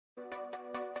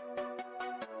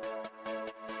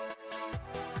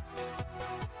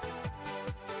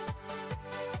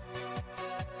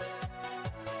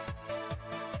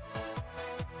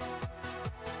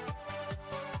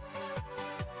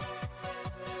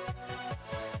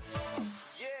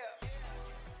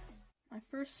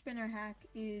first spinner hack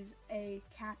is a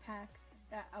cap hack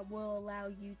that will allow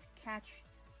you to catch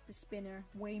the spinner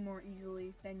way more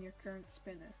easily than your current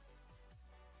spinner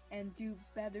and do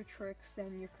better tricks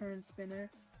than your current spinner.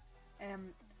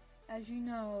 As you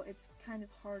know, it's kind of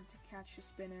hard to catch the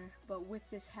spinner, but with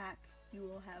this hack you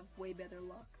will have way better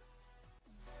luck.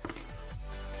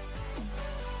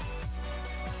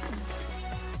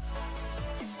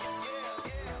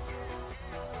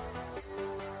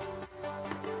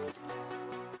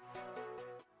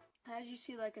 As you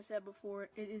see, like I said before,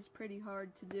 it is pretty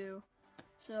hard to do,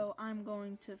 so I'm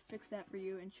going to fix that for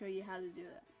you and show you how to do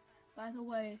that. By the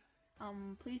way,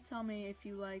 please tell me if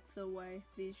you like the way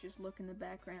these just look in the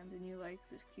background and you like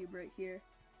this cube right here.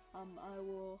 I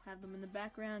will have them in the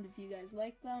background. If you guys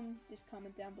like them, just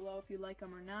comment down below if you like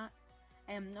them or not.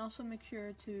 And also make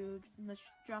sure to, let's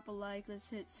drop a like, let's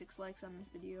hit 6 likes on this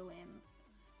video, and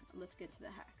let's get to the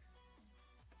hack.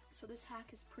 So this hack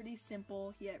is pretty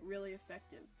simple, yet really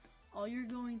effective. All you're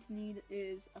going to need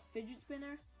is a fidget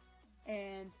spinner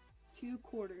and 2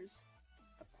 quarters.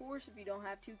 Of course, if you don't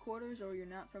have 2 quarters or you're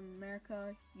not from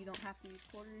America, you don't have to use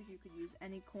quarters. You could use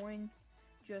any coin.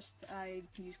 I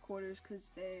use quarters because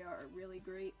they are really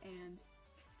great and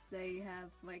they have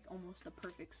like almost a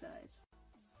perfect size.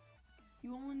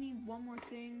 You only need one more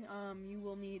thing. You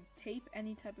will need tape,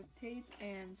 any type of tape,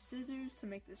 and scissors to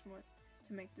make this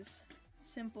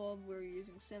simple. We're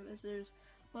using scissors.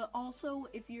 But also,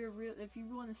 if you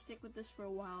want to stick with this for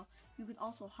a while, you can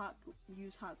also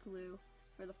use hot glue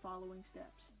for the following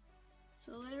steps.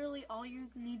 So literally all you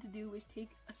need to do is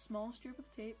take a small strip of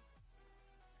tape,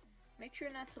 make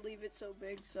sure not to leave it so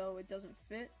big so it doesn't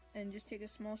fit, and just take a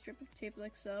small strip of tape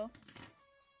like so,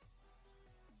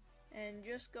 and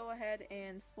just go ahead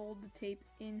and fold the tape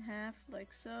in half like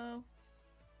so,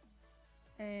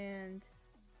 and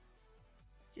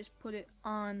just put it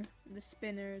on the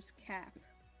spinner's cap.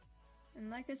 And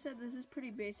like I said, this is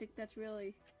pretty basic. That's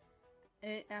really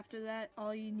it. After that,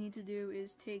 all you need to do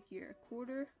is take your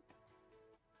quarter,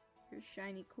 your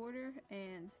shiny quarter,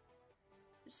 and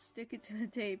just stick it to the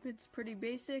tape. It's pretty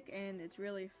basic and it's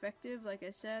really effective, like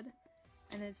I said,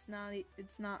 and it's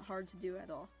not hard to do at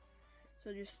all.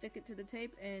 So just stick it to the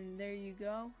tape, and there you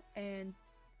go. And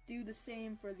do the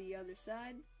same for the other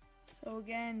side. So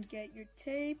again, get your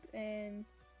tape, and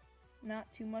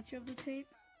not too much of the tape.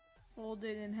 Fold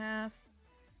it in half,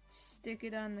 stick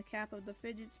it on the cap of the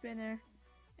fidget spinner,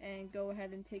 and go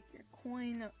ahead and take your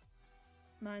coin.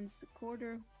 Mine's the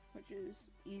quarter, which is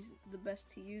the best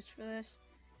to use for this.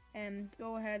 And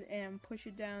go ahead and push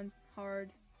it down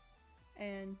hard,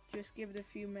 and just give it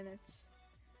a few minutes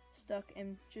stuck,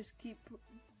 and just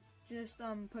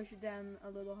push it down a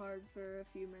little hard for a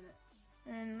few minutes.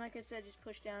 And like I said, just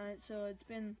push down it. So it's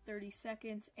been 30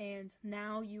 seconds, and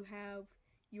now you have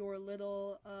your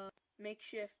little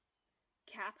makeshift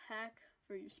cap hack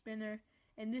for your spinner,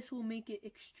 and this will make it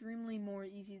extremely more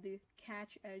easy to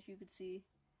catch, as you can see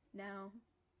now.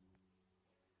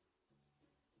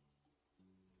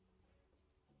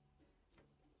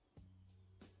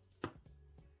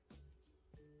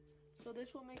 So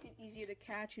this will make it easier to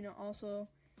catch, and it'll also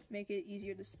make it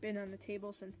easier to spin on the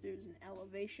table since there's an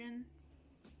elevation.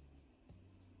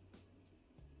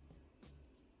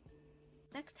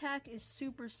 Next hack is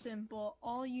super simple.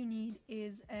 All you need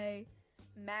is a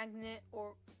magnet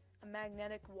or a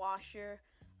magnetic washer,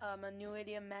 a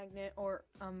neodymium magnet or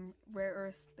rare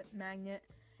earth magnet,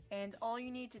 and all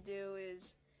you need to do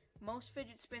is, most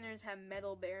fidget spinners have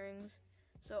metal bearings,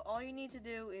 so all you need to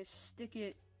do is stick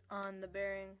it on the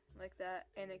bearing like that,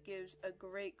 and it gives a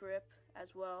great grip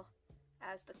as well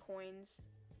as the coins.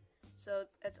 So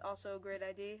that's also a great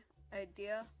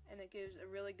idea, and it gives a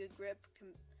really good grip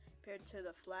compared to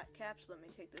the flat caps. Let me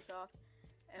take this off,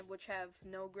 and which have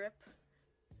no grip.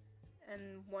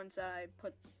 And once I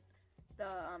put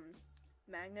the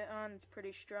magnet on, it's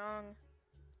pretty strong,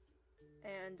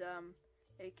 and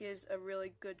it gives a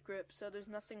really good grip. So there's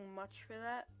nothing much for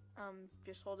that.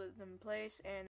 Just hold it in place, and